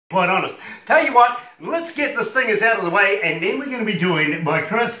Quite honest. Tell you what, let's get this thing out of the way, and then we're going to be joined by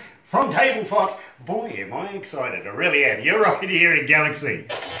Chris from TABLEFOX. Boy, am I excited. I really am. You're right here in Galaxy.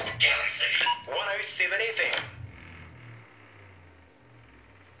 Galaxy 107 FM.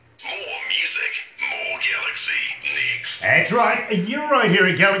 More music, more Galaxy next. That's right. You're right here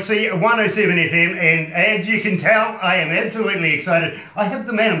at Galaxy 107 FM, and as you can tell, I am absolutely excited. I have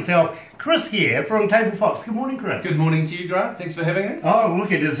the man himself, Chris, here from TABLEFOX. Good morning, Chris. Good morning to you, Grant. Thanks for having me. Oh,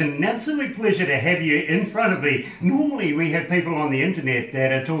 look, it is an absolute pleasure to have you in front of me. Normally, we have people on the internet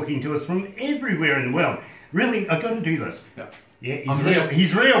that are talking to us from everywhere in the world. Really, I've got to do this. Yeah. Yeah, he's real.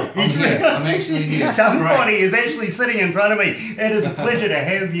 He's real. He's real. I'm actually here. Somebody is actually sitting in front of me. It is a pleasure to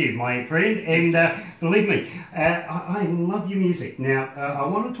have you, my friend. And believe me, I love your music. Now, I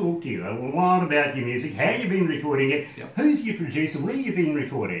want to talk to you a lot about your music, how you've been recording it, who's your producer, where you've been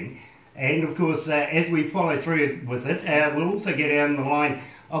recording. And of course, as we follow through with it, we'll also get down the line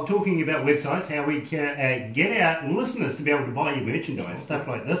of talking about websites, how we can get our listeners to be able to buy your merchandise, stuff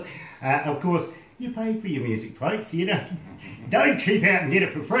like this. Of course, you pay for your music, folks. You don't cheap out and get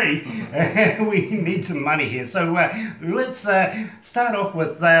it for free. We need some money here. So let's start off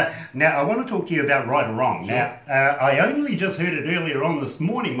with, now I want to talk to you about right or wrong. Sure. Now, I only just heard it earlier on this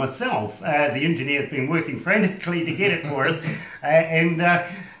morning myself. The engineer's been working frantically to get it for us.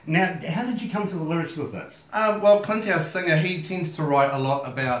 Now, how did you come to the lyrics with this? Well, Clint, our singer, he tends to write a lot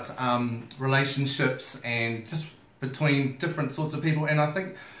about relationships and just between different sorts of people. And I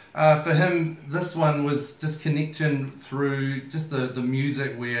think for him, this one was just connection through just the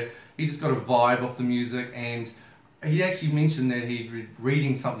music, where he just got a vibe off the music. And he actually mentioned that he'd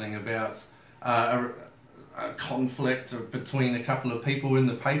reading something about a conflict between a couple of people in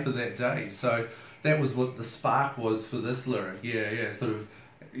the paper that day. So that was what the spark was for this lyric. Yeah, sort of,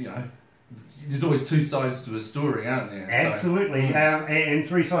 you know, there's always two sides to a story, aren't there? Absolutely, So, and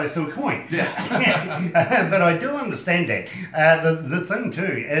three sides to a coin. Yeah. But I do understand that. The thing too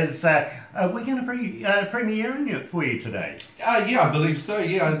is, we're going to premiering it for you today. Yeah, I believe so.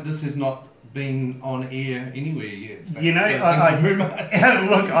 Yeah, this has not been on air anywhere yet. So, you know, thank you very much.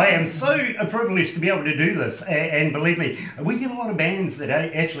 Look, I am so privileged to be able to do this, and believe me, we get a lot of bands that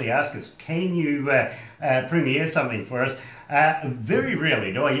actually ask us, can you premiere something for us? Very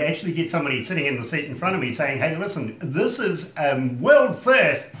rarely do I actually get somebody sitting in the seat in front of me saying, hey, listen, this is world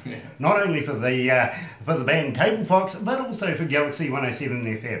first, not only for the band TABLEFOX, but also for Galaxy 107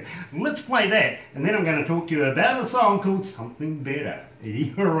 FM. Let's play that, and then I'm going to talk to you about a song called Something Better.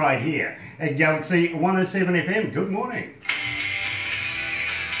 You're right here at Galaxy 107 FM. Good morning.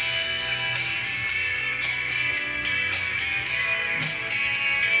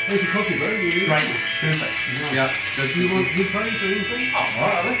 There's your coffee, bro. Great. Perfect. Nice. Yep. Do you want headphones or anything? Oh,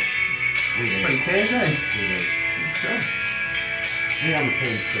 alright, are they? Sweet. Pretty sad, eh? It is. Let's go. We're on the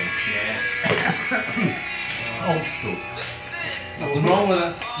team still. Yeah. Old school. Nothing wrong with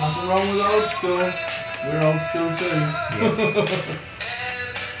it. Nothing wrong with old school. We're old school too. Yes.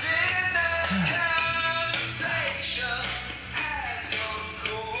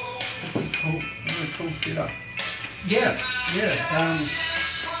 This is cool. Really cool setup. Yeah.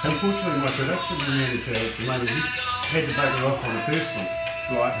 Unfortunately, my production manager at the moment had to bugger off on the first one.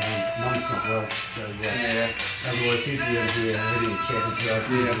 Right. Mum's not well, so Yeah. otherwise he'd be in here having a chat with you. I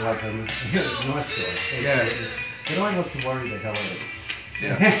feel like I'm a nice guy. Yeah. But I love to worry the hell out of him.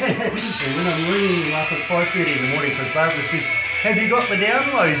 Yeah. And when I'm ringing him up at 5:30 in the morning, because Barbara says, have you got the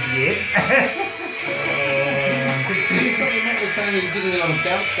downloads yet? Something Matt was saying, we were getting a lot of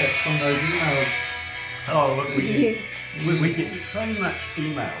bounce backs from those emails. Oh, look, we get so much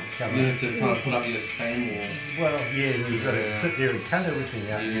email coming. You have to kind of put up your spam wall. Well, yeah, and you've got to sit there and cut everything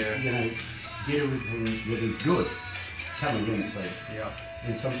out. Yeah. You know, get everything that is good coming in. So, Yeah.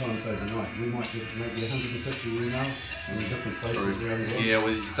 and sometimes overnight, we might get maybe 150 emails in different places around the world. Yeah,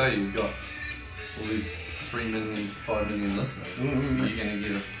 well, you say you've got all these 3 million to 5 million listeners. Mm-hmm. You're going to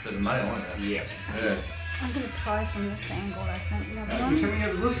get a bit of mail, aren't you? Yeah. I'm going to try from this angle, I think. You're Another one. coming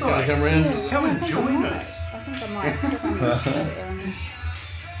over this Gotta side. come round. Yeah, Come I and think I join might. us. I think I might sit on the chair.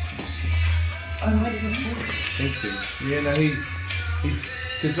 I'm ready to move. Thank you. Yeah, no, he's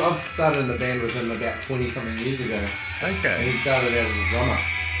because I've started in the band with him about 20 something years ago. Okay. And he started out as a drummer.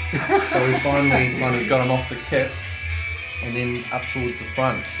 So we finally kind of got him off the kit and then up towards the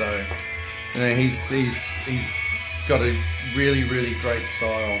front. So, you know, he's got a really, really great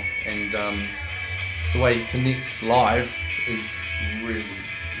style, and the way he connects live is really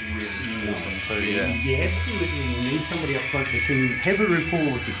awesome too. Yeah, absolutely. You need somebody up front that can have a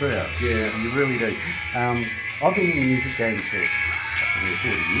rapport with the crowd. Yeah. You really do. I've been in the music game for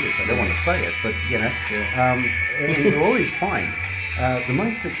 40 years. I don't want to say it, but you know, and you're always fine. the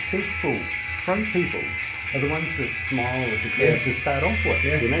most successful front people are the ones that smile at the crowd to start off with.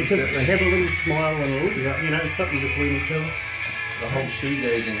 Yeah, You know, just exactly. have a little smile and a look, Yeah. you know, something between each other. The whole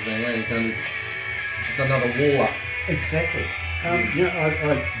shoegazing thing, it's another war. Exactly. You know,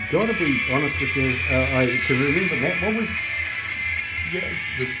 I've got to be honest with you. I can remember that. What was? Yeah,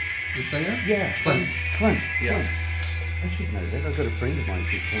 The singer? yeah, Clint. Clint. Yeah. Clint. I should know that. I've got a friend of mine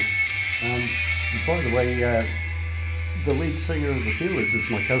called Clint. By the way, the lead singer of the Fearless is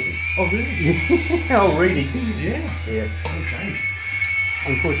my cousin. Oh, really? Oh, really? Yeah. Yeah. Oh, James.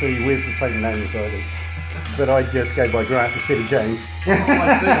 Unfortunately, he wears the same name as I do. But I just go by Grant instead of James. Oh,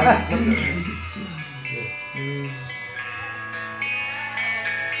 I see. I flipped it.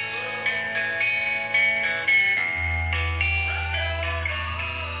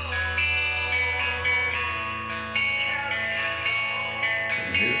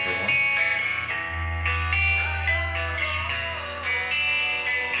 Haven't heard it for a while.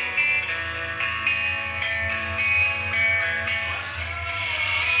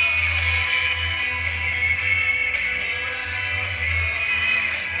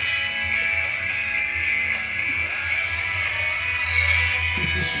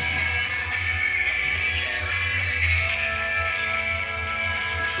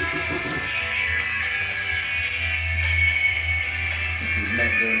 This is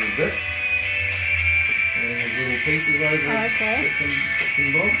Matt doing his bit. And his little pieces over. Oh, okay. Bits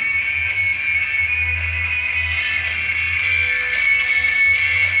and bobs.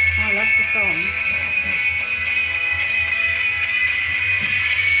 I love the song.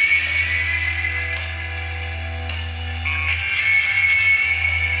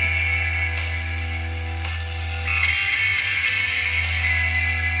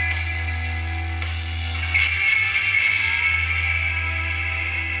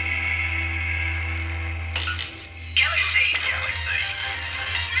 Galaxy.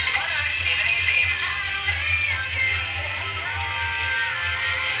 107 FM.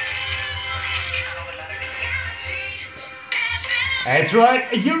 That's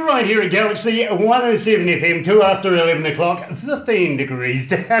right. You're right here at Galaxy 107 FM, 2 after 11 o'clock, 15 degrees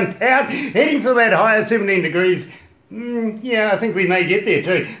downtown, heading for that higher 17 degrees. Yeah, I think we may get there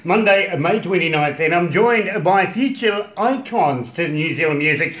too. Monday, May 29th, and I'm joined by future icons to New Zealand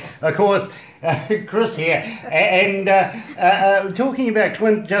music. Of course, Chris here, and talking about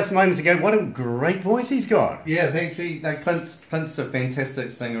Clint just moments ago, what a great voice he's got. Yeah, thanks. Clint's a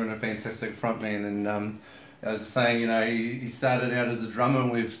fantastic singer and a fantastic frontman, and I was saying, you know, he started out as a drummer,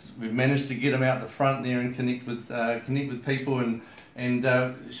 and we've managed to get him out the front there and connect with people and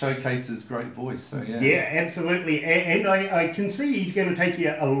showcase his great voice. So yeah. Yeah, absolutely. And I can see he's going to take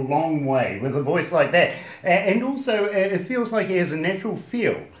you a long way with a voice like that. And also, it feels like he has a natural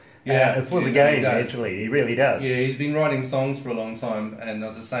feel for the game, actually. He really does. Yeah, he's been writing songs for a long time, and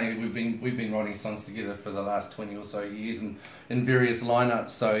as I was saying, we've been writing songs together for the last 20 or so years and in various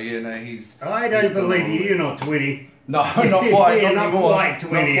lineups. So yeah, no, he's. I don't believe you. You're not 20. No, not quite. Yeah, not not anymore. quite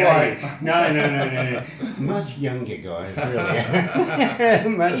 20. Not Are you? quite. No. Much younger, guys, really.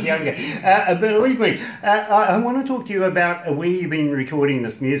 Much younger. Believe me, I want to talk to you about where you've been recording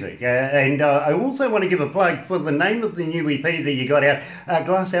this music. And I also want to give a plug for the name of the new EP that you got out,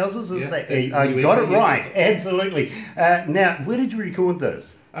 Glass Houses. Yeah, that's I the new got EP, it yes. right, absolutely. Now, where did you record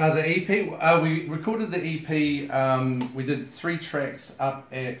this? The EP, we recorded the EP, we did 3 tracks up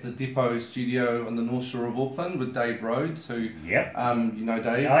at the Depot studio on the North Shore of Auckland with Dave Rhodes, who, Yep. you know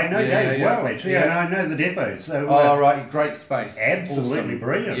Dave? I know Dave well, actually. Yeah. I know the depot. So, Oh, right, great space. absolutely Awesome.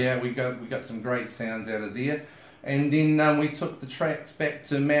 brilliant. Yeah, we got some great sounds out of there. And then we took the tracks back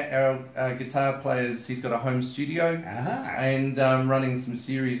to Matt, our guitar player. He's got a home studio and running some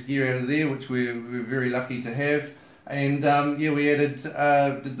series gear out of there, which we're very lucky to have. And yeah, we added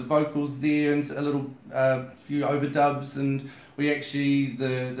did the vocals there and a little few overdubs, and we actually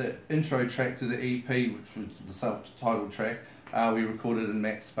the intro track to the EP, which was the self-titled track, we recorded in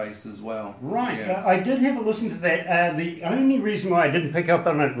Matt's space as well. Right, Yeah. I did have a listen to that. The only reason why I didn't pick up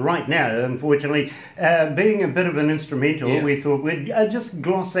on it right now, unfortunately, being a bit of an instrumental, Yeah. we thought we'd just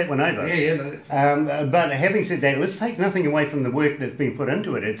gloss that one over. Yeah, no, that's fine. But having said that, let's take nothing away from the work that's been put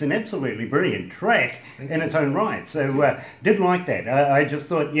into it. It's an absolutely brilliant track in its own right. So did like that. I just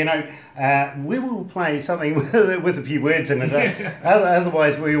thought, you know, we will play something with a few words in it.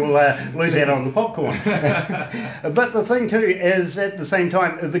 Otherwise, we will lose out on the popcorn. But the thing too is, at the same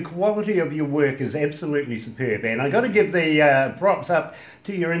time, the quality of your work is absolutely superb, and I got to give the props up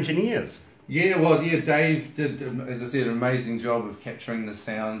to your engineers. Yeah, well, yeah, Dave did, as I said, an amazing job of capturing the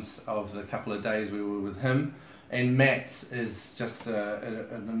sounds of the couple of days we were with him. And Matt is just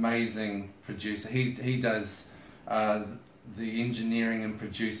an amazing producer. He does the engineering and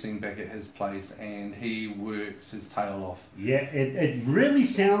producing back at his place, and he works his tail off. Yeah, it really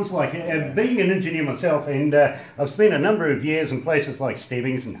sounds like it. Being an engineer myself, and I've spent a number of years in places like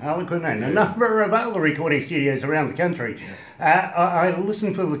Stebbings and Harlequin and a number of other recording studios around the country. I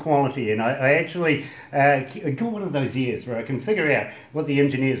listen for the quality, and I actually got one of those ears where I can figure out what the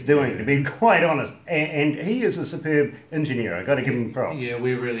engineer's doing, to be quite honest. And he is a superb engineer. I've got to give him props. Yeah,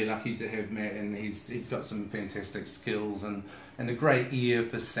 we're really lucky to have Matt, and he's got some fantastic skills and a great ear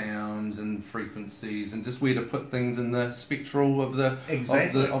for sounds and frequencies and just where to put things in the spectral of the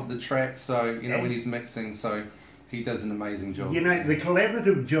of the track. So when he's mixing, so he does an amazing job. You know, the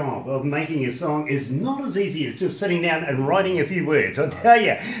collaborative job of making a song is not as easy as just sitting down and writing a few words. I tell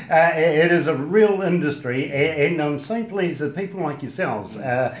you, it is a real industry, and I'm so pleased that people like yourselves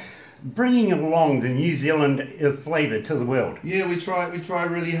bringing along the New Zealand flavour to the world. Yeah, we try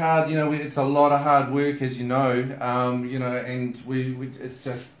really hard. It's a lot of hard work, as you know. And we it's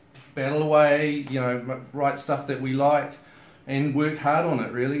just battle away. Write stuff that we like, and work hard on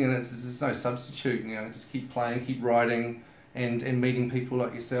it, really. And there's no substitute. Just keep playing, keep writing, and meeting people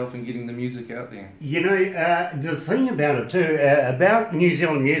like yourself and getting the music out there. The thing about it too, about New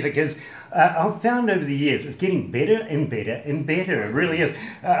Zealand music is, I've found over the years it's getting better and better and better. It really is.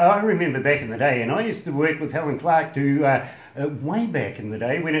 I remember back in the day, and I used to work with Helen Clark way back in the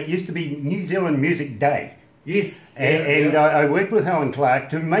day when it used to be New Zealand Music Day. Yes. I worked with Helen Clark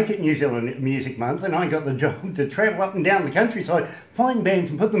to make it New Zealand Music Month, and I got the job to travel up and down the countryside, find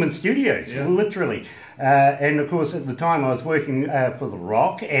bands and put them in studios, literally. And of course at the time I was working for The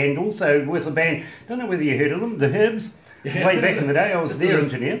Rock, and also with a band, don't know whether you heard of them, The Herbs. Way back in the day, I was their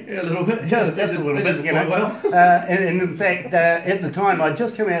engineer. Yeah, a little bit. Just a little bit, Well. And in fact, at the time, I'd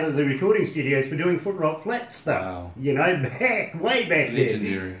just come out of the recording studios for doing Foot Rock Flat stuff. Wow. Way back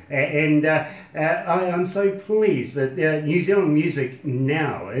Legendary. there. And I'm so pleased that New Zealand music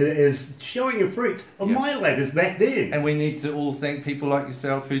now is showing a fruit of my labours back then. And we need to all thank people like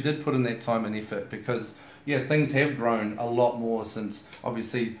yourself who did put in that time and effort, because, things have grown a lot more since,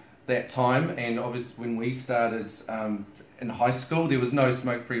 obviously, that time. And obviously when we started in high school, there was no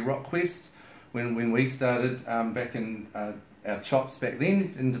Smoke Free Rock Quest. When we started back in our chops back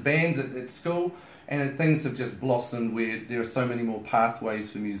then, into bands at school, and things have just blossomed where there are so many more pathways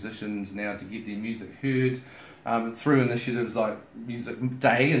for musicians now to get their music heard, through initiatives like Music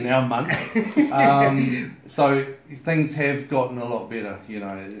Day and now Month. So things have gotten a lot better,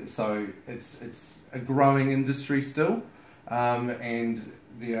 so it's a growing industry still, and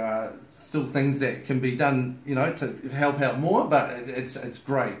there are still things that can be done, to help out more, but it's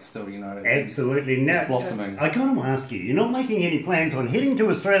great still, Absolutely. Now, it's blossoming. I kind of ask you, you're not making any plans on heading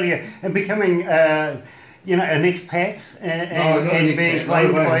to Australia and becoming, an expat and being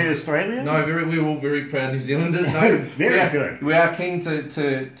claimed by Australia? No, we're all very proud New Zealanders. No, Very good. We are keen to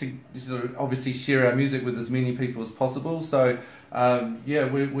sort of obviously share our music with as many people as possible. So,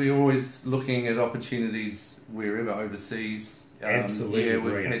 we're always looking at opportunities wherever overseas. Absolutely.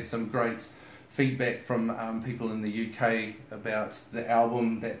 We've had some great feedback from people in the UK about the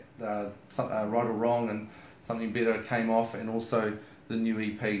album, that Right or Wrong and Something Better came off, and also the new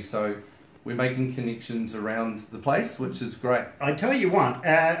EP. So we're making connections around the place, which is great. I tell you what,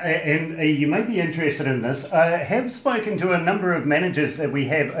 and you may be interested in this, I have spoken to a number of managers that we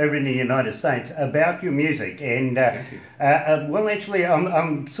have over in the United States about your music, and well, actually,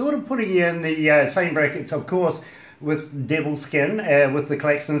 I'm sort of putting you in the same brackets, of course, with Devil Skin, with the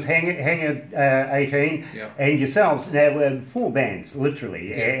Claxtons, Hangar 18, and yourselves. Now, 4 bands,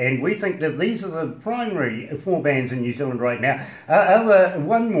 literally, and we think that these are the primary 4 bands in New Zealand right now.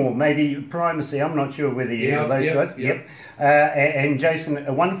 One more, maybe Primacy, I'm not sure whether you know those guys. Yep. And Jason,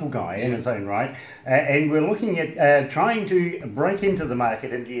 a wonderful guy in his own right, and we're looking at trying to break into the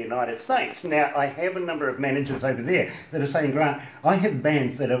market in the United States. Now, I have a number of managers over there that are saying, Grant, I have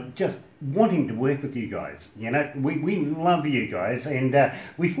bands that are just wanting to work with you guys. We love you guys, and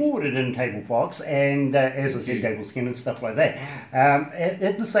we forwarded in TABLEFOX, and as I said, Devil Skin and stuff like that.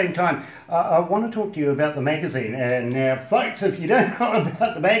 At the same time, I want to talk to you about the magazine. And now, folks, if you don't know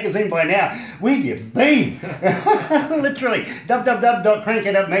about the magazine by now, where you been? Literally,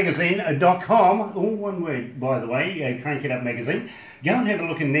 www.crankitupmagazine.com, all one word, by the way, Crank It Up Magazine. Go and have a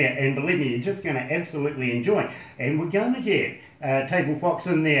look in there, and believe me, you're just going to absolutely enjoy. And we're going to get TABLEFOX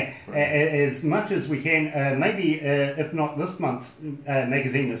in there as much as we can. Maybe if not this month's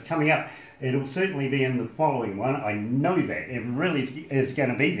magazine that's coming up, it'll certainly be in the following one. I know that it really is going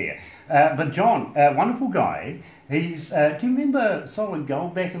to be there. But John, wonderful guy. He's. Do you remember Solid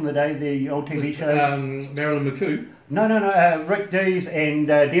Gold back in the day, the old TV show? Marilyn McCoo. No. Rick Dees and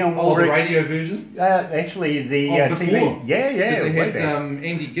Dion Oh, the Warwick. radio version? Actually, the Before. TV. Yeah. Because they way had back.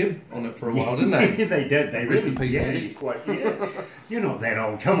 Andy Gibb on it for a while, didn't they? They did. They Rest really in peace, yeah, Andy. quite. Yeah. You're not that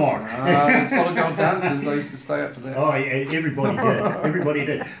old. Come on. Solid Gold Dancers, I used to stay up for that. Oh, yeah, everybody did. Everybody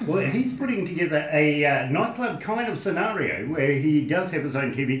did. Well, he's putting together a nightclub kind of scenario where he does have his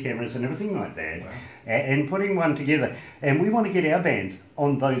own TV cameras and everything like that, Wow. and putting one together. And we want to get our bands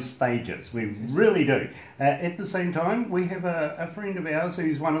on those stages. We really do. At the same time, we have a friend of ours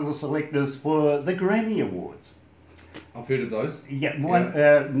who's one of the selectors for the Grammy Awards. I've heard of those. Yeah,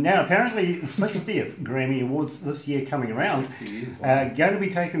 now apparently 60th Grammy Awards this year coming around. 60 years. Wow. Going to be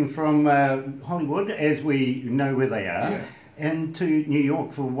taken from Hollywood, as we know where they are, Yeah. and to New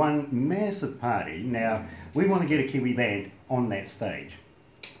York for one massive party. Now, we want to get a Kiwi band on that stage.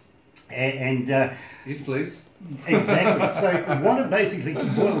 And Yes, please. exactly. So what it basically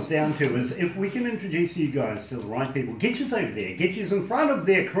boils down to is if we can introduce you guys to the right people, get you over there, get you in front of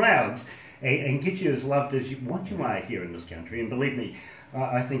their crowds, and get you as loved as what you are here in this country. And believe me,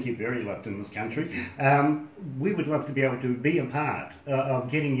 I think you're very loved in this country. We would love to be able to be a part of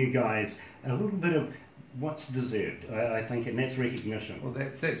getting you guys a little bit of what's deserved, I think, and that's recognition. Well,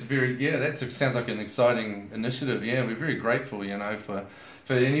 that's very, that sounds like an exciting initiative. Yeah, we're very grateful,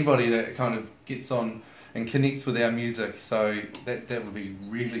 for anybody that kind of gets on and connects with our music. So that would be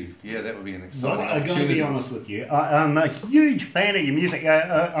really, that would be an exciting Well, I'm going to opportunity. be honest with you. I'm a huge fan of your music.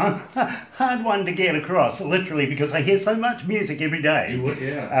 I'm a hard one to get across, literally, because I hear so much music every day. You would,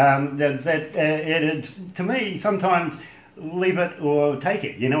 yeah. It's, to me, sometimes leave it or take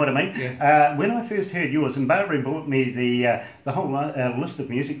it, you know what I mean? Yeah. When I first heard yours, and Barbara brought me the whole list of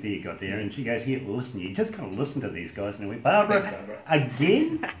music that you got there, and she goes, here, listen, you just got to listen to these guys. And I went, Barbara, Thanks, Barbara.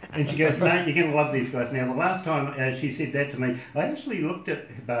 again? And she goes, no, you're going to love these guys. Now, the last time she said that to me, I actually looked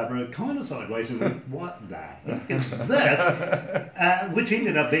at Barbara kind of sideways and went, what the heck is this? Which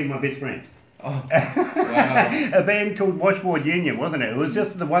ended up being my best friends. Oh, wow. A band called Washboard Union, wasn't it? It was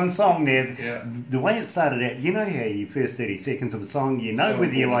just the one song there. Yeah. The way it started out, you know how you first 30 seconds of a song, you know So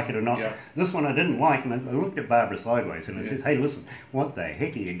whether you important. like it or not. Yeah. This one I didn't like, and I looked at Barbara sideways and I Yeah. said, hey, listen, what the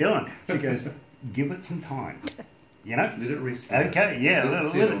heck are you doing? She goes, give it some time. You know? Just let it rest. for a bit. Okay, yeah,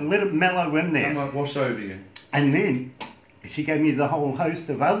 Let it let it mellow in It there. might wash over you. And then she gave me the whole host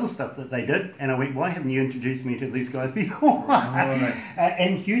of other stuff that they did, and I went, why haven't you introduced me to these guys before? Right.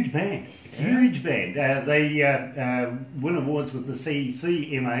 And huge band. Huge band. They win awards with the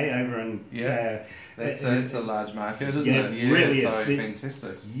CCMA over in... It's a large market, isn't Yeah, it? it really so is. They're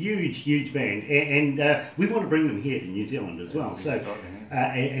fantastic. Huge band. And we want to bring them here to New Zealand as well. That'd be So, exciting,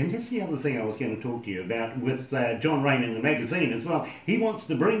 and that's the other thing I was going to talk to you about with John Rain in the magazine as well. He wants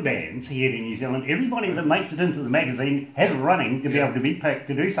to bring bands here to New Zealand. Everybody that makes it into the magazine has a running to be Yeah. able to be picked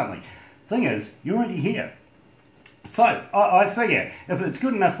to do something. Thing is, you're already here. So, I figure, if it's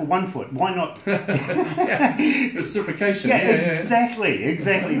good enough for 1 foot, why not? Reciprocation. Yeah, exactly.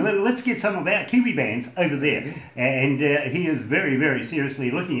 Let's get some of our Kiwi bands over there. And he is very, very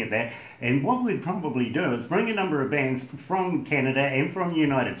seriously looking at that. And what we'd probably do is bring a number of bands from Canada and from the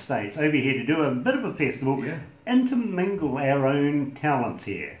United States over here to do a bit of a festival, Yeah. intermingle our own talents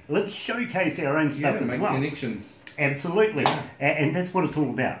here. Let's showcase our own stuff as make well. connections. Absolutely. And that's what it's all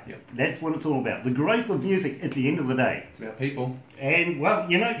about. Yep. That's what it's all about. The growth of music at the end of the day. It's about people. And, well,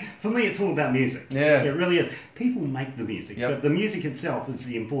 for me, it's all about music. Yeah. It really is. People make the music, Yep. but the music itself is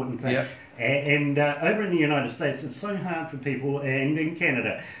the important thing. Yep. And over in the United States, it's so hard for people, and in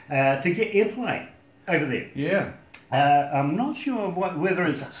Canada, to get airplay over there. Yeah. I'm not sure whether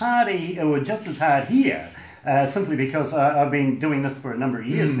it's harder or just as hard here, simply because I've been doing this for a number of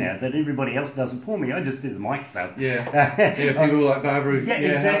years now, that everybody else does it for me. I just do the mic stuff. Yeah. People like Barbara. Yeah,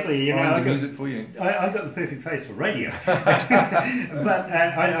 exactly. Find I the got- music for you. I got the perfect face for radio, but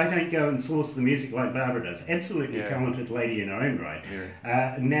I don't go and source the music like Barbara does. Absolutely Yeah. talented lady in her own right.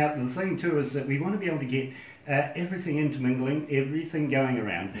 Now the thing too is that we want to be able to get everything intermingling, everything going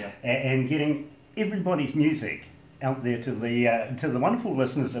around, and getting everybody's music out there to the wonderful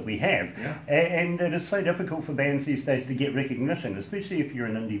listeners that we have. Yeah. And it is so difficult for bands these days to get recognition, especially if you're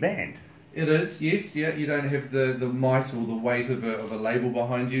an indie band. It is, yes, yeah. You don't have the might or the weight of a label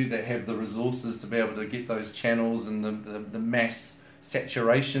behind you that have the resources to be able to get those channels and the mass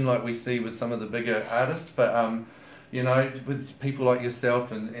saturation like we see with some of the bigger artists. But, with people like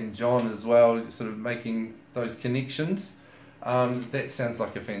yourself and John as well, sort of making those connections, that sounds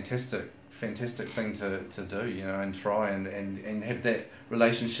like a fantastic thing to do, and try and have that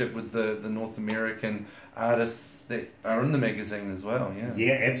relationship with the North American artists that are in the magazine as well. Yeah.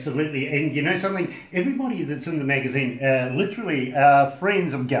 Yeah, absolutely. And you know something? Everybody that's in the magazine literally are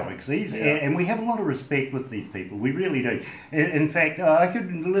friends of Galaxies, and we have a lot of respect with these people. We really do. In fact, I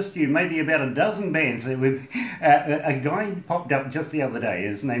could list you maybe about a dozen bands that we've... a guy popped up just the other day.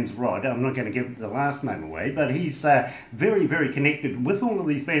 His name's Rod. I'm not going to give the last name away, but he's very, very connected with all of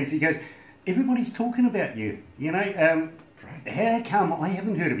these bands. He goes, everybody's talking about you, you know. How come I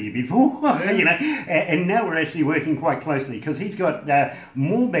haven't heard of you before? You know, and now we're actually working quite closely because he's got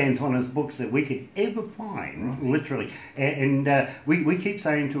more bands on his books that we could ever find, literally. And we keep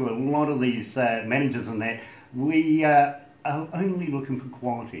saying to a lot of these managers and that, we are only looking for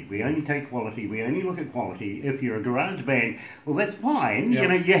quality. We only take quality. We only look at quality. If you're a garage band, well, that's fine. You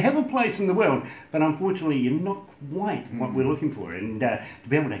know, you have a place in the world, but unfortunately, you're not quite what we're looking for. And to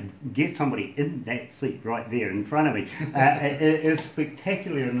be able to get somebody in that seat right there in front of me is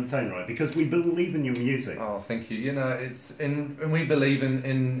spectacular in its own right because we believe in your music. Oh, thank you. You know, and we believe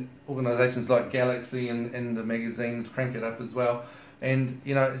in organisations like Galaxy and the magazines, Crank It Up as well. And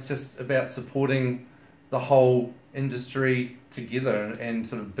you know, it's just about supporting the whole industry together and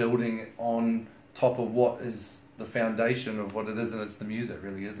sort of building on top of what is the foundation of what it is, and it's the music,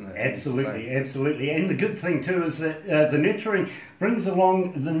 really, isn't it? Absolutely, absolutely. And the good thing too is that the nurturing brings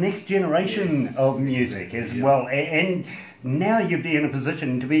along the next generation of music as well. And now you'd be in a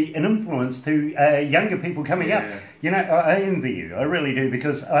position to be an influence to younger people coming up. You know, I envy you, I really do,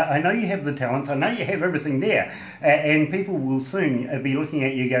 because I know you have the talent, I know you have everything there, and people will soon be looking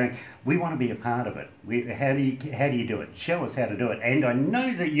at you going, we want to be a part of it. How do you do it? Show us how to do it. And I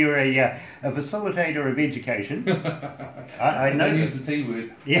know that you're a facilitator of education. I know. Don't use the T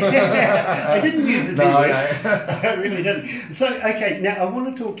word. Yeah, I didn't use the T word. No. I really didn't. So, okay, now I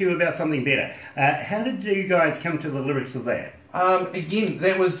want to talk to you about something better. How did you guys come to the lyrics of that? Again,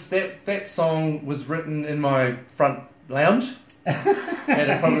 that song was written in my front lounge. Clint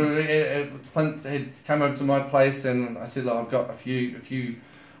had come over to my place, and I said, "Look, I've got a few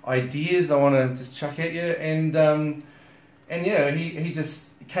ideas I want to just chuck at you," and yeah, he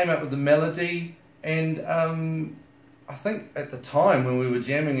just came up with the melody, and I think at the time when we were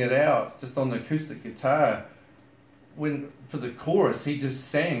jamming it out just on the acoustic guitar, when for the chorus he just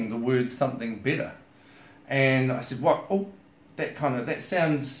sang the words "something better," and I said, "What? Oh, that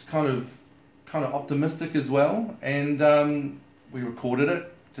sounds kind of optimistic as well," and we recorded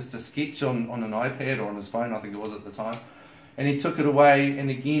it, just a sketch on an iPad or on his phone, I think it was at the time. And he took it away, and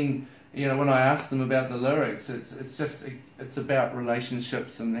again, you know, when I asked him about the lyrics, it's about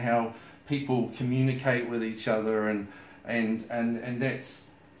relationships and how people communicate with each other, and that's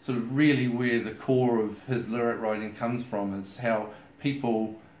sort of really where the core of his lyric writing comes from. It's how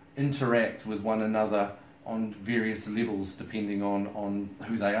people interact with one another on various levels depending on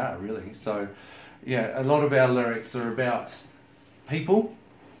who they are, really. So yeah, a lot of our lyrics are about people.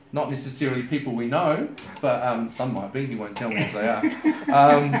 Not necessarily people we know, but some might be. He won't tell me if they are.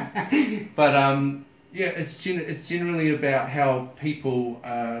 Yeah, it's generally about how people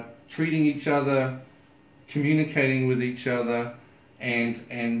are treating each other, communicating with each other, and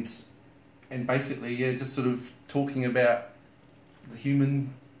basically, yeah, just sort of talking about the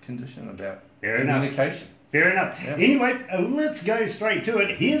human condition, about communication. Fair enough. Yeah. Anyway, let's go straight to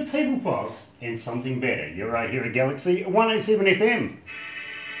it. Here's TABLEFOX and Something Better. You're right here at Galaxy 107 FM.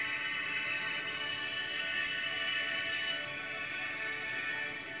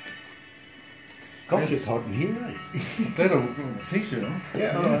 Gosh, it's hot in here, eh? That a t-shirt on.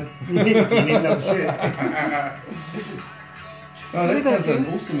 Yeah. You need another shirt. Oh, that sounds like an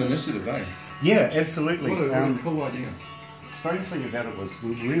awesome initiative, eh? Yeah, absolutely. What a cool idea. Strange thing about it was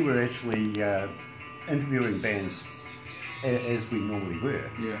we were actually interviewing bands as we normally were.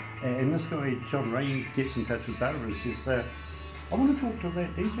 Yeah. And this guy, John Ray, gets in touch with Barbara and says, I want to talk to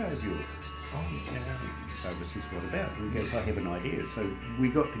that DJ of yours. Oh, yeah. Barbara says, what about? And he goes, I have an idea. So we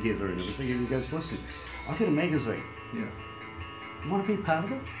got together and everything, and he goes, listen, I've got a magazine. Yeah. You want to be a part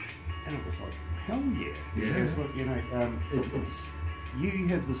of it? And I was like, hell yeah. Yeah. He goes, look, you know, it's you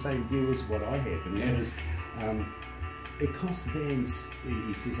have the same view as what I have, and that is, it costs bands,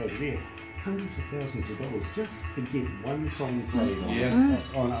 he says over there, hundreds of thousands of dollars just to get one song played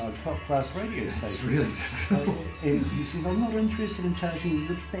on a top-class radio station. It's really difficult. And he says, I'm not interested in charging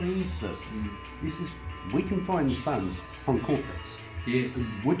the bands this. He says, we can find funds from corporates. Yes.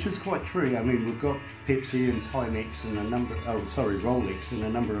 Which is quite true. I mean, we've got Pepsi and Timex and Rolex and a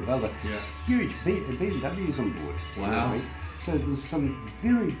number of other huge BMWs on board. Wow. You know what I mean? So there's some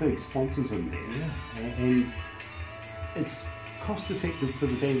very big sponsors in there. Yeah. And it's cost effective for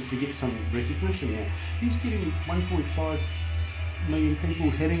the bands to get some recognition now. He's getting $1.5 million people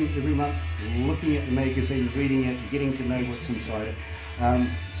hitting every month, looking at the magazine, reading it, getting to know what's inside it.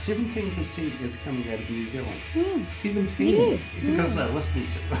 17% is coming out of New Zealand. 17? Yes. Because they're listening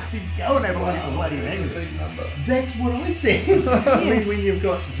to it. Go and have a look at the bloody That's a magazine. big number. That's what I said. I mean, when you've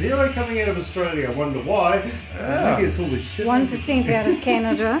got 0 coming out of Australia, I wonder why. I guess all the shit. 1% out of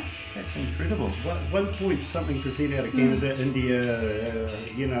Canada. That's incredible. 1 point something percent out of Canada, India,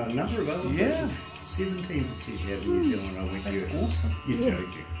 you know, a number of other places. 17% out of New Zealand. I went, That's "You're- awesome. You're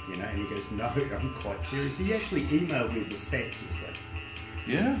joking, you know?" And he goes, "No, I'm quite serious." He actually emailed me the stats and stuff.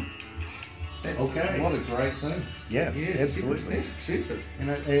 Yeah. That's Okay. What a great thing. Yeah, absolutely. Super. You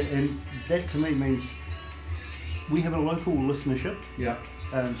know, and that to me means we have a local listenership. Yeah.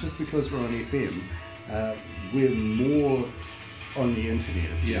 Just because we're on FM, we're more on the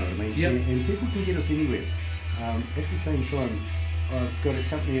internet, if you know what I mean? Yep. And people can get us anywhere. At the same time, I've got a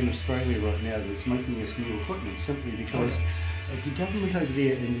company in Australia right now that's making us new equipment simply because the government over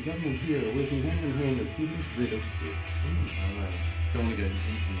there and the government here are working hand in hand of getting rid of Don't want to go to the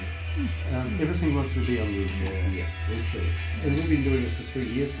internet. everything wants to be on the internet. That's it. And we've been doing it for 3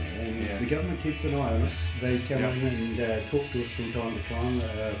 years now, and the government keeps an eye on us. They come in and talk to us from time to time.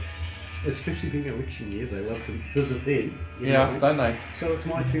 Especially being election year, they love to visit then. You know? Don't they? So it's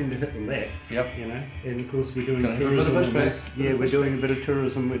my turn to hit them back. Yep. You know, and of course we're doing Gonna have a tourism. bit of and pushback. yeah, we're doing a bit of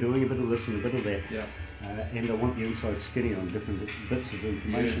tourism. We're doing a bit of this and a bit of that. Yeah. And I want the inside skinny on different bits of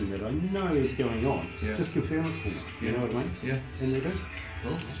information that I know is going on. Yeah. Just confirm it for me. You know what I mean? Yeah. And they do.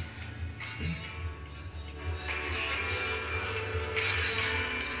 Cool.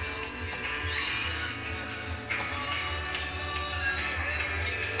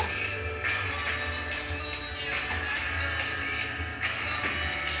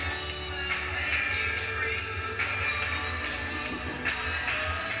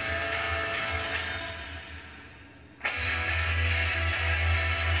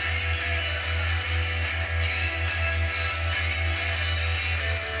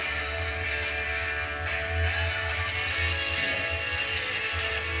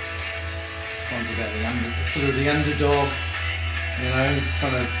 One's about sort of the underdog, you know,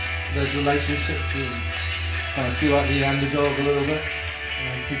 kind of those relationships you kind of feel like the underdog a little bit.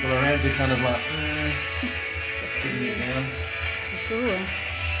 And those people around you kind of like, putting it down. For sure.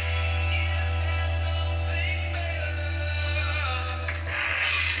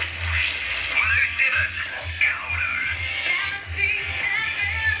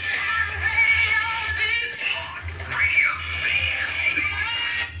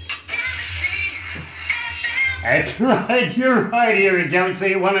 That's right, you're right here at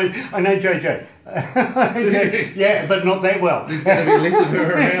Galaxy One. I know JJ. Yeah, but not that well. There's going to be less of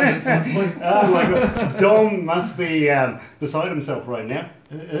her around at some point. Oh my God, Dom must be beside himself right now.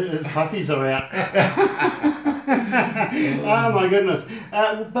 His puppies are out. Oh my goodness.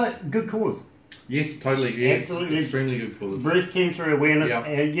 But good cause. Yes, totally. Yeah, Absolutely. Extremely good cause. Breast cancer awareness,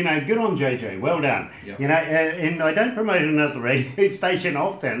 Yep. you know, good on JJ, well done. Yep. You know, and I don't promote another radio station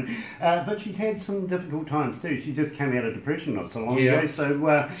often, but she's had some difficult times too. She just came out of depression not so long ago, so,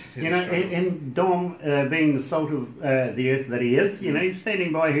 you know, and Dom, being the salt of the earth that he is, you know, he's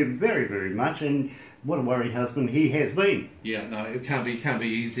standing by her very, very much, and what a worried husband he has been. Yeah, no, it can't be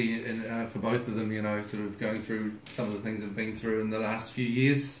easy for both of them, you know, sort of going through some of the things they've been through in the last few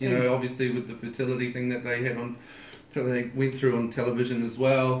years, you know, obviously with the fertility thing that they had on, they went through on television as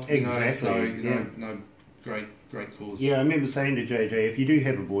well. You Exactly. know, so, you know, no, great cause. Yeah, I remember saying to JJ, if you do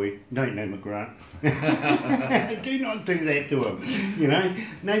have a boy, don't name it Grant. Do not do that to him. You know,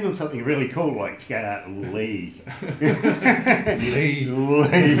 name him something really cool like Lee. Lee.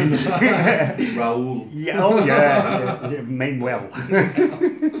 Raoul. Yeah, oh yeah, Manuel.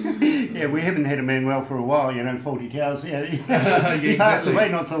 Yeah, we haven't had a Manuel for a while, you know, Faulty Towers. Yeah, he passed away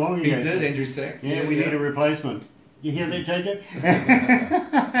not so long ago. He did, Andrew Sachs. Yeah, we need a replacement. You hear that, JJ?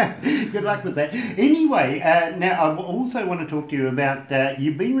 Good luck with that. Anyway, now I also want to talk to you about,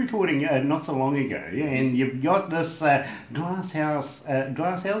 you've been recording not so long ago, and you've got this glass houses,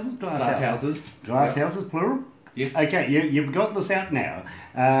 plural? Yes. Okay, you've got this out now.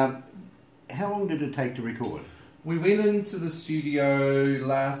 How long did it take to record? We went into the studio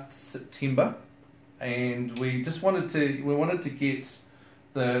last September, and we just wanted to get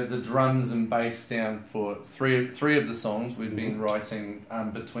the drums and bass down for three of the songs we've been writing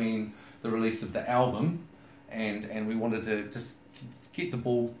between the release of the album, and we wanted to just get the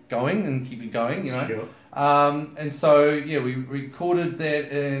ball going and keep it going, you know. Sure. And so yeah, we recorded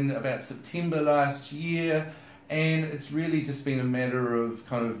that in about September last year, and it's really just been a matter of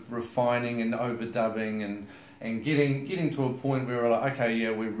kind of refining and overdubbing and getting to a point where we're like, okay,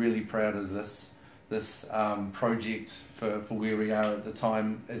 yeah, we're really proud of this project for where we are at the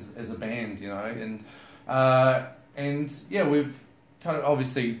time as a band, you know, and yeah, we've kind of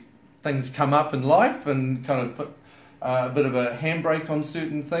obviously things come up in life and kind of put a bit of a handbrake on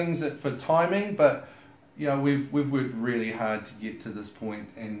certain things for timing, but you know, we've worked really hard to get to this point,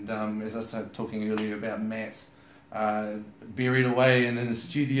 and as I started talking earlier about Matt, buried away in a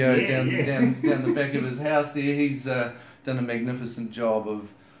studio down the back of his house there, he's done a magnificent job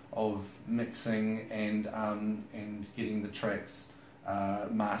of mixing and getting the tracks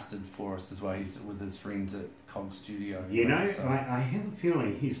mastered for us as well. He's with his friends at Cog Studio. You know, so. I have a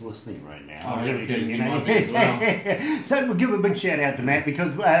feeling he's listening right now. I really do. You might be as well. So we'll give a big shout out to Matt,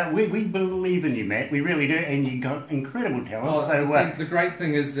 because we believe in you, Matt. We really do, and you got incredible talent. Well, so I think the great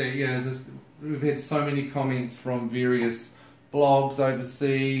thing is that we've had so many comments from various blogs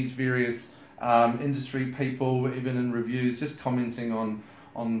overseas, various industry people, even in reviews, just commenting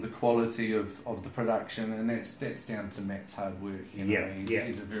on the quality of the production, and that's down to Matt's hard work. You know,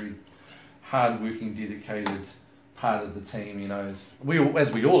 he's a very hard-working, dedicated part of the team. You know,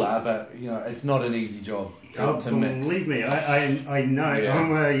 as we all are, but you know, it's not an easy job to mix. Believe me, I know. Yeah.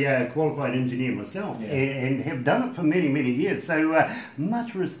 I'm a qualified engineer myself, and have done it for many years. So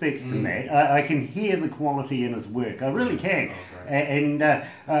much respects to Matt. I can hear the quality in his work. I really can, and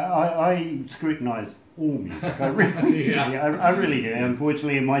I scrutinise all music. I really, I really do.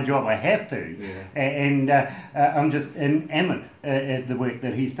 Unfortunately, in my job, I have to, and I'm just enamored at the work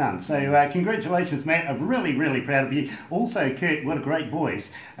that he's done. So congratulations, Matt. I'm really proud of you. Also, Kurt, what a great voice.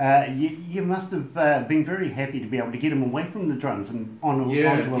 You must have been very happy to be able to get him away from the drums and onto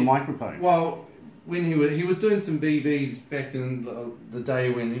a microphone. Well, when he was doing some BBs back in the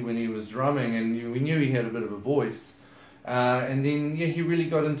day when he was drumming, and we knew he had a bit of a voice, and then he really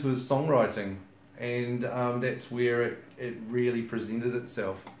got into his songwriting. And that's where it really presented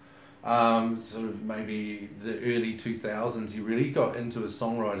itself. Sort of maybe the early 2000s, he really got into his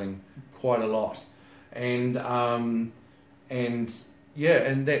songwriting quite a lot, and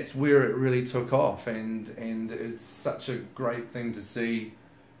that's where it really took off. And it's such a great thing to see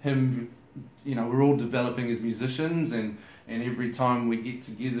him. You know, we're all developing as musicians, and every time we get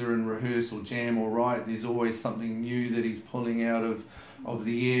together and rehearse or jam or write, there's always something new that he's pulling out of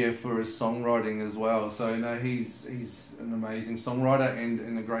the air for his songwriting as well. So no, he's an amazing songwriter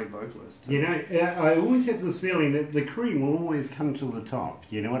and a great vocalist. You know, I always have this feeling that the cream will always come to the top.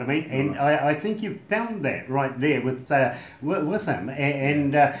 You know what I mean? And I think you've found that right there with him.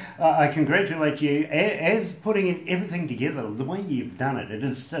 And I congratulate you as putting everything together. The way you've done it, it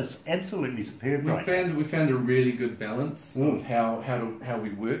is just absolutely superb. We found a really good balance of how we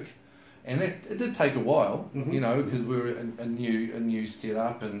work. And it did take a while, you know, because we were a new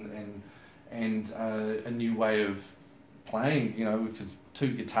setup and a new way of playing. You know, because 2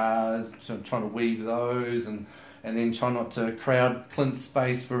 guitars, so trying to weave those, and then try not to crowd Clint's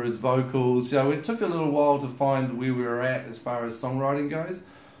space for his vocals. You know, it took a little while to find where we were at as far as songwriting goes.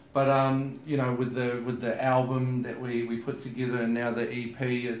 But you know, with the album that we put together, and now the EP,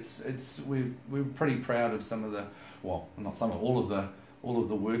 we're pretty proud of all of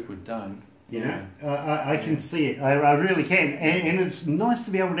the work we've done. You know, I can see it. I really can, and it's nice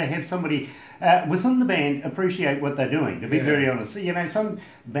to be able to have somebody within the band appreciate what they're doing. To be very honest, you know, some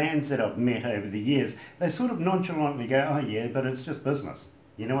bands that I've met over the years, they sort of nonchalantly go, "Oh yeah, but it's just business."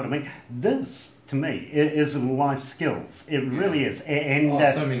 You know what I mean? This, to me, is life skills. It really is. And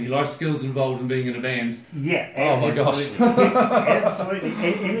so many life skills involved in being in a band. Yeah. Oh my gosh. Absolutely.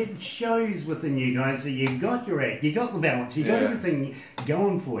 And it shows within you guys that you've got your act, you got the balance, you got everything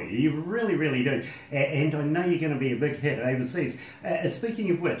going for you. You really do. And I know you're going to be a big hit overseas.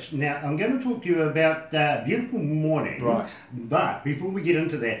 Speaking of which, now I'm going to talk to you about Beautiful Morning. Right. But before we get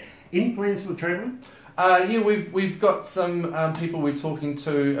into that, any plans for travelling? We've got some people we're talking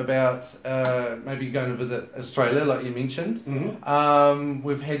to about maybe going to visit Australia, like you mentioned.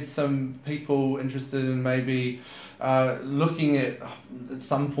 We've had some people interested in maybe looking at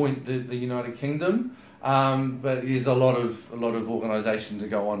some point the United Kingdom, but there's a lot of organisation to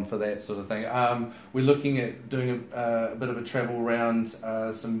go on for that sort of thing. We're looking at doing a bit of a travel around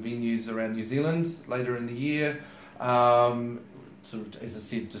some venues around New Zealand later in the year. Sort of, as I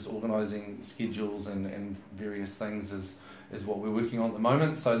said, just organising schedules and various things is what we're working on at the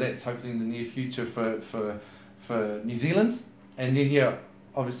moment. So that's hopefully in the near future for New Zealand. And then,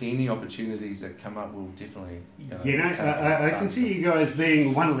 obviously any opportunities that come up will definitely... I can see you guys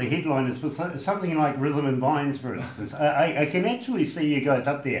being one of the headliners for something like Rhythm and Vines, for instance. I can actually see you guys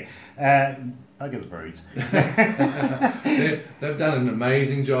up there Bugger the Brutes. They've done an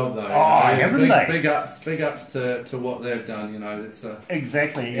amazing job though. Oh, haven't they? Big ups to what they've done. You know, it's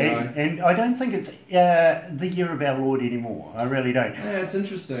exactly, you know. And I don't think it's the year of our Lord anymore. I really don't. Yeah, it's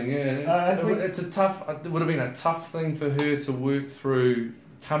interesting. Yeah, it's a tough. It would have been a tough thing for her to work through,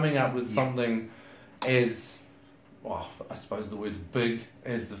 coming up with something as, well, I suppose the word's big,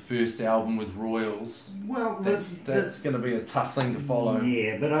 as the first album with Royals. Well, that's going to be a tough thing to follow.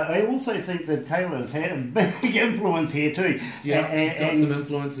 Yeah, but I also think that Taylor's had a big influence here too. Yeah, she's got some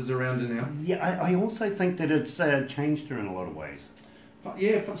influences around her now. Yeah, I also think that it's changed her in a lot of ways.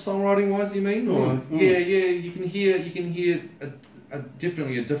 Yeah, songwriting wise, you mean? Or yeah, you can hear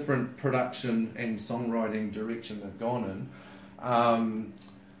definitely a different production and songwriting direction they've gone in.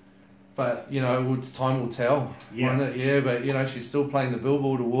 But you know, time will tell. Yeah. Won't it? Yeah, but you know, she's still playing the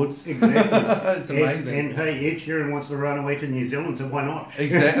Billboard Awards. Exactly. It's amazing. And hey, Ed Sheeran wants to run away to New Zealand, so why not?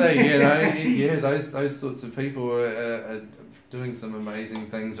 Exactly. You know, yeah, those sorts of people are doing some amazing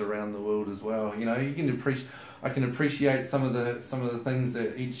things around the world as well. You know, I can appreciate some of the things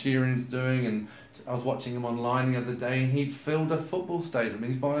that Ed Sheeran's doing, and I was watching him online the other day, and he'd filled a football stadium,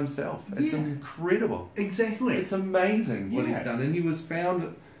 and he's by himself. It's incredible. Exactly. It's amazing what he's done, and he was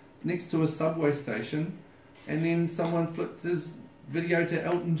found next to a subway station, and then someone flipped his video to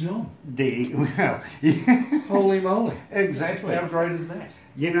Elton John. Well, yeah. Holy moly! Exactly. How great is that?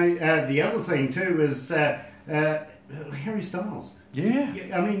 You know, the other thing too is Harry Styles. Yeah.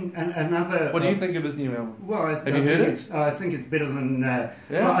 I mean, another. What do you think of his new album? Well, Have you heard it? I think it's better than.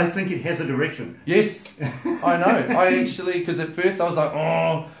 Well, I think it has a direction. Yes, I know. I actually, because at first I was like,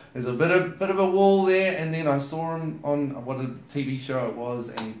 oh, there's a bit of a wall there, and then I saw him on what a TV show it was,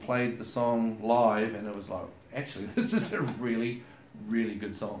 and he played the song live, and it was like, actually, this is a really, really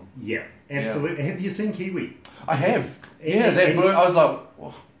good song. Yeah, absolutely. Yeah. Have you seen Kiwi? I have. Yeah, I was like,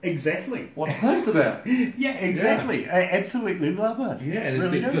 oh, exactly. What's this about? Yeah, exactly. Yeah. I absolutely love it. Yeah, and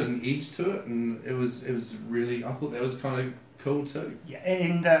really it's got an edge to it, and it was really. I thought that was kind of cool too. Yeah,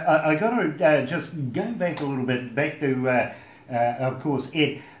 and I got to just go back a little bit, back to, of course,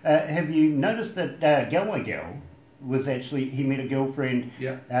 Ed. Have you noticed that Galway Gal was actually, he met a girlfriend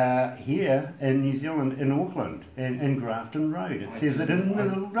here in New Zealand, in Auckland, in Grafton Road. It says it in the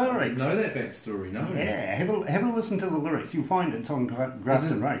lyrics. I didn't know that backstory, no. Yeah, have a listen to the lyrics. You'll find it's on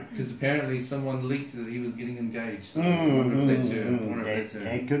Grafton Road. Because apparently someone leaked that he was getting engaged. So I wonder if that's her.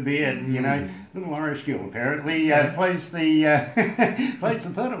 That could be it, you know. Little Irish girl apparently plays the plays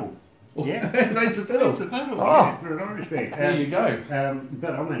the fiddle. Yeah, plays the fiddle. Plays the fiddle. Yeah, for an Irish band. There you go.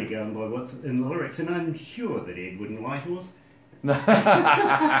 But I'm only going by what's in the lyrics, and I'm sure that Ed wouldn't lie to us. In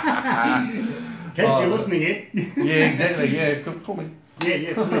case you're listening, Ed. Yeah, exactly. Yeah, call me.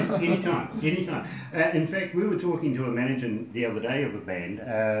 Yeah, please, anytime. In fact, we were talking to a manager the other day of a band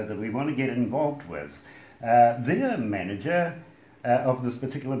that we want to get involved with. Their manager of this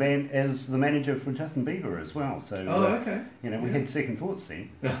particular band is the manager for Justin Bieber as well. So, okay. You know, we had second thoughts then.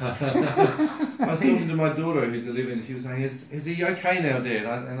 I was talking to my daughter who's 11, and she was saying, is he okay now, Dad?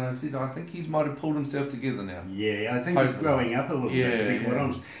 And I said, I think he might have pulled himself together now. Yeah, I think he's growing up a little bit, to be quite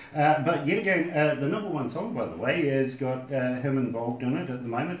honest. But yet again, the number one song, by the way, has got him involved in it at the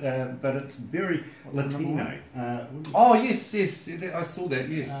moment, but it's very Latino. Oh, yes, I saw that,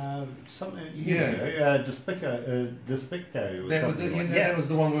 yes. Despicto. That was it. That was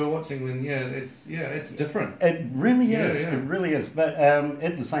the one we were watching when. It's different. It really is. Yeah. It really is. But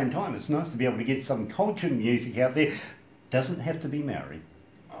at the same time, it's nice to be able to get some culture music out there. Doesn't have to be Maori.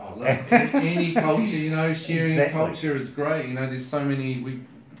 Oh, look, any culture, you know, sharing culture is great. You know, there's so many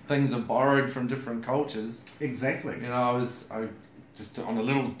things are borrowed from different cultures. Exactly. You know, I just on a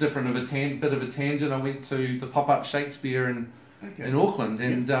little different of a bit of a tangent. I went to the pop-up Shakespeare in Auckland,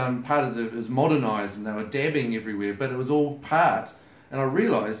 and part of it was modernised, and they were dabbing everywhere, but it was all part. And I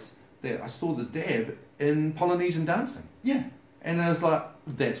realised that I saw the dab in Polynesian dancing. Yeah. And I was like,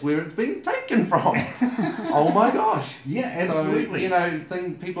 that's where it's been taken from. Oh my gosh. Yeah, absolutely. So, you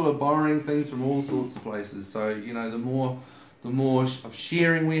know, people are borrowing things from all sorts of places. So, you know, the more of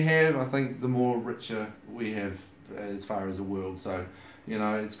sharing we have, I think the more richer we have as far as the world. So, you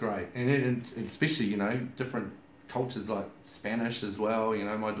know, it's great. And especially, you know, different cultures like Spanish as well. You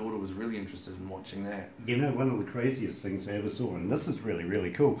know, my daughter was really interested in watching that. You know, one of the craziest things I ever saw, and this is really,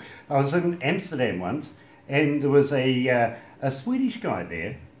 really cool. I was in Amsterdam once, and there was a Swedish guy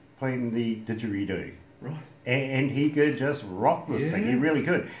there playing the didgeridoo. Right. And he could just rock this thing. He really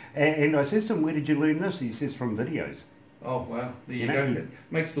could. And I said to him, where did you learn this? He says, from videos. Oh wow, there you You go. know, It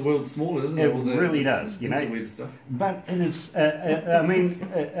makes the world smaller, doesn't it? It All really this does, you know. interweb stuff. But it is, I mean,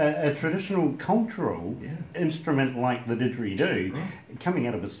 a traditional cultural instrument like the didgeridoo, coming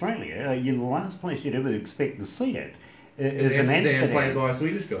out of Australia, the last place you'd ever expect to see it is in Amsterdam, played by a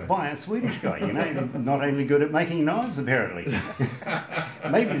Swedish guy. by a Swedish guy, you know, not only good at making knives apparently.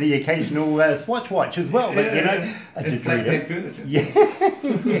 Maybe the occasional Swatch watch as well, but you know, a and flat pack didgeridoo. furniture.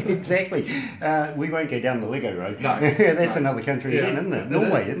 Yeah, exactly. We won't go down the Lego road. No, That's no. another country Yeah, again, isn't it? it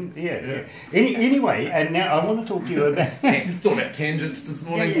Norway, is. isn't it? Yeah. Anyway, and now I want to talk to you about... It's all about tangents this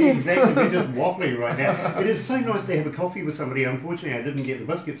morning. Yeah, exactly. We're just waffling right now. It is so nice to have a coffee with somebody. Unfortunately, I didn't get the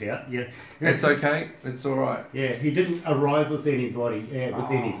biscuits out. Yeah, It's okay. It's all right. yeah. He didn't arrive with anybody,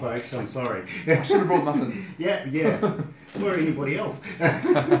 with any folks. I'm sorry. I should have brought muffins. Yeah. Or anybody else.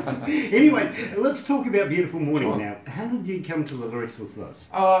 Anyway, let's talk about Beautiful Morning Sure. now. How did you come to the lyrics with this?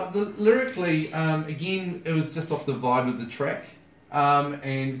 Lyrically, again, it was just off the vibe of the track,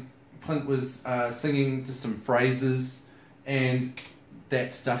 and Clint was singing just some phrases, and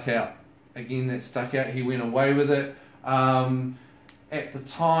that stuck out. Again, that stuck out. He went away with it. At the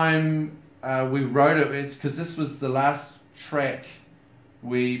time we wrote it, it's because this was the last track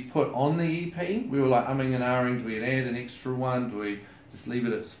we put on the EP. We were like umming and ahhing, do we add an extra one? Do we just leave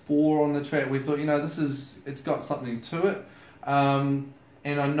it as 4 on the track? We thought, you know, it's got something to it.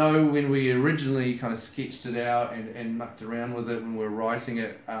 And I know when we originally kind of sketched it out and mucked around with it when we were writing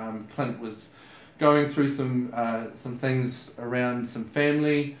it, Clint was going through some things around some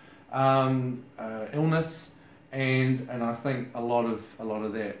family illness, and I think a lot of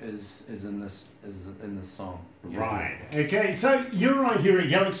that is in this song. Right. Okay, so you're right here at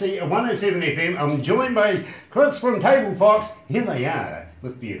Galaxy 107 FM. I'm joined by Chris from TABLEFOX. Here they are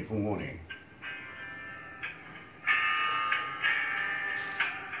with Beautiful Morning.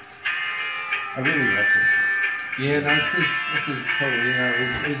 I really like this. Yeah, no, this is cool. You know,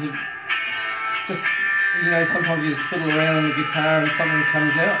 it was just, you know, sometimes you just fiddle around on the guitar and something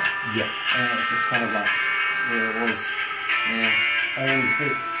comes out. Yeah. And it's just kind of like where it was. Yeah. I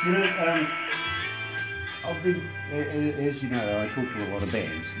understand. You know, I've been, as you know, I talk to a lot of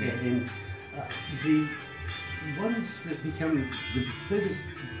bands, and the ones that become the best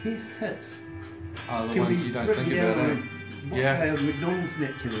hits The can ones be you don't written think down about on it. a McDonald's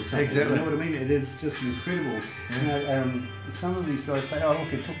napkin or something. Exactly. You know what I mean? It is just incredible. You know, some of these guys say, "Oh,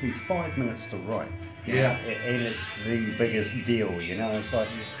 look, it took me 5 minutes to write." You know, and it's the biggest deal. You know, it's like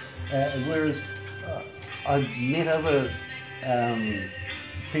whereas I've met other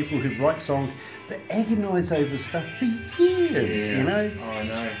people who write songs that agonise over stuff for years. You know. Oh, I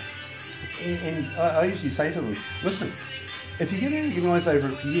know. And I usually say to them, listen, if you're going to agonise over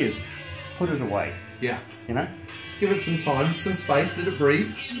it for years, put it away. Yeah. You know? Just give it some time, some space, let it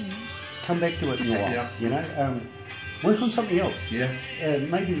breathe. Come back to it in a while. Yeah. You know? Work on something else. Yeah.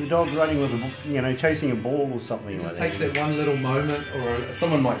 Maybe the dog running with chasing a ball or something It like just that. takes that one little moment, or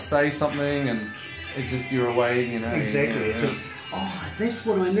someone might say something, and it's just you're away, you know. Exactly. Yeah, It's just, that's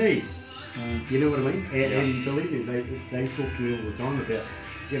what I need. You know what I mean? And believe me, they talk to me all the time about,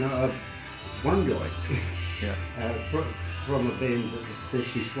 you know, one guy from a band that's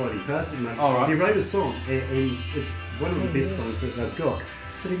actually sliding past him. Oh, right. He wrote a song, and it's one of the best songs that they've got.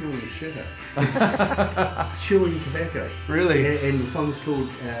 Sitting on the shitter, chewing tobacco. Really? And the song's called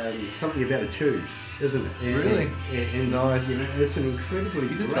something about a chew, isn't it? Really? And Nice. You know, it's an incredibly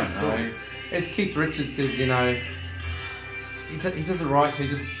You just great don't song. know. As Keith Richards says, you know, he doesn't write, so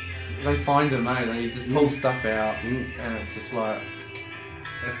they find him, they just pull stuff out, and it's just like,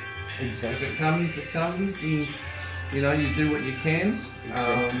 if it comes, and you know, you do what you can. But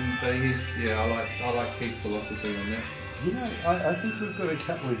I like Keith's philosophy on that. You know, I think we've got a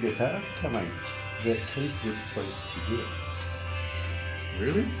couple of guitars coming that Keith was supposed to get.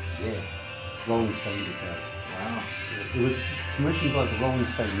 Really? Yeah. Rolling Stone guitars. Wow. It was commissioned by the Rolling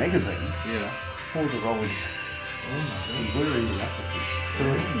Stone magazine Yeah. for the Rolling Stones. Oh my And god. we're ending up with them.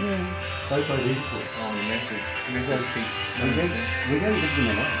 Yes. Both identical. Oh, massive Keith. We're going to give them a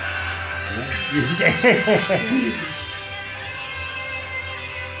lot. Yeah.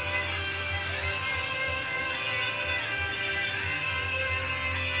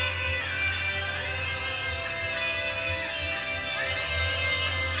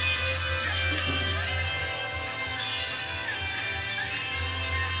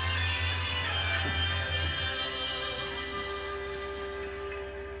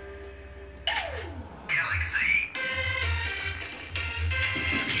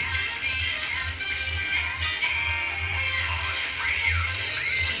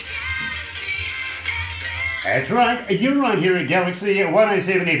 That's right. You're right here at Galaxy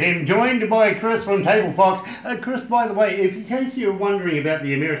 107 FM, joined by Chris from TABLEFOX. Chris, by the way, in case you're wondering about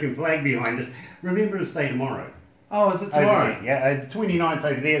the American flag behind us, remember to stay tomorrow. Oh, is it tomorrow? Over there, yeah, 29th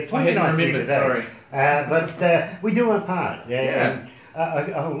over there. 29th I hadn't remembered, today. sorry. But we do our part. Yeah.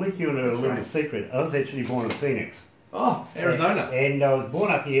 I'll let you in a little right. secret. I was actually born in Phoenix. Oh, Arizona. And I was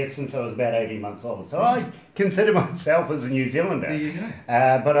born up here since I was about 18 months old. So I consider myself as a New Zealander. There you go.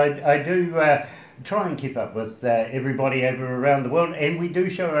 But I do try and keep up with everybody over around the world. And we do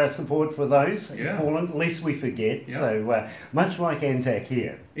show our support for those fallen, lest we forget. Yeah. So much like Anzac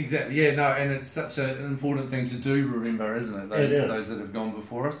here. Exactly, yeah, no, and it's such an important thing to do, remember, isn't it? It is. Those that have gone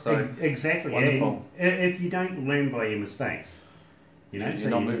before us. So Exactly. wonderful. And if you don't learn by your mistakes, you know, You're so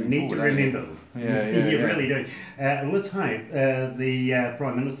not you moving need to forward, are you? remember them. Yeah, You yeah. really do. Let's hope the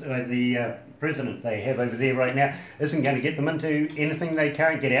Prime Minister, the President they have over there right now isn't going to get them into anything they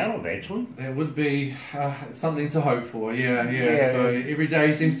can't get out of, actually. That would be something to hope for, yeah. Yeah. So every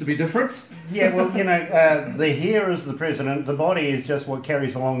day seems to be different. Yeah, well, you know, the hair is the President, the body is just what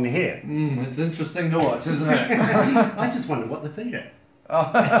carries along the hair. It's interesting to watch, isn't it? I just wonder what they feed it.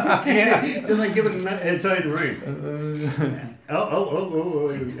 Yeah, do they give it its own room?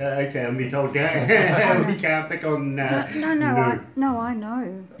 Okay, I'm being told we can't pick on... No, I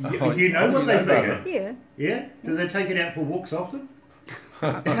know. You know what they feed it? Yeah, Yeah? Do they take it out for walks often?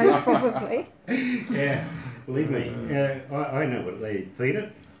 most probably. Yeah, believe me, I know what they feed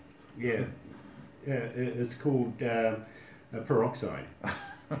it. Yeah, it's called peroxide. I'll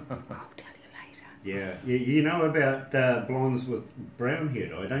tell you later. Yeah, you know about blondes with brown hair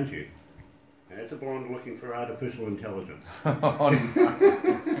dye, don't you? That's a blonde looking for artificial intelligence. I'm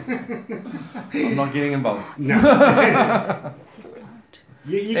not getting involved. No. He's blonde.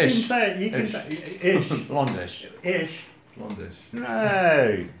 You can Ish. say it, you can Ish. say ish. Blondish. Ish. Blondish. No,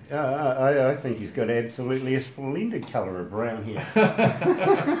 I think he's got absolutely a splendid colour of brown hair.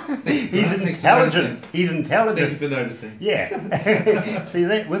 He's intelligent. He's Thank you intelligent. for noticing. Yeah. See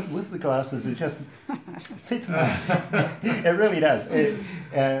that with the glasses, it just sits. It really does.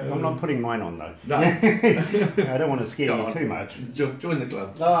 I'm not putting mine on though. No. I don't want to scare Go you on. too much. Join the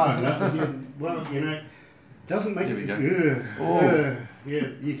club. Oh no. Well, you know, doesn't make. There we go. Ugh, yeah,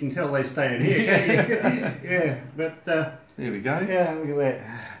 you can tell they stay in here, can't you? Yeah, but. There we go. Yeah, look at that.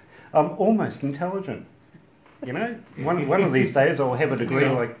 I'm almost intelligent. You know, one of these days I'll have a degree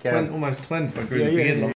like... Almost twins if I grew yeah, the yeah, beard long.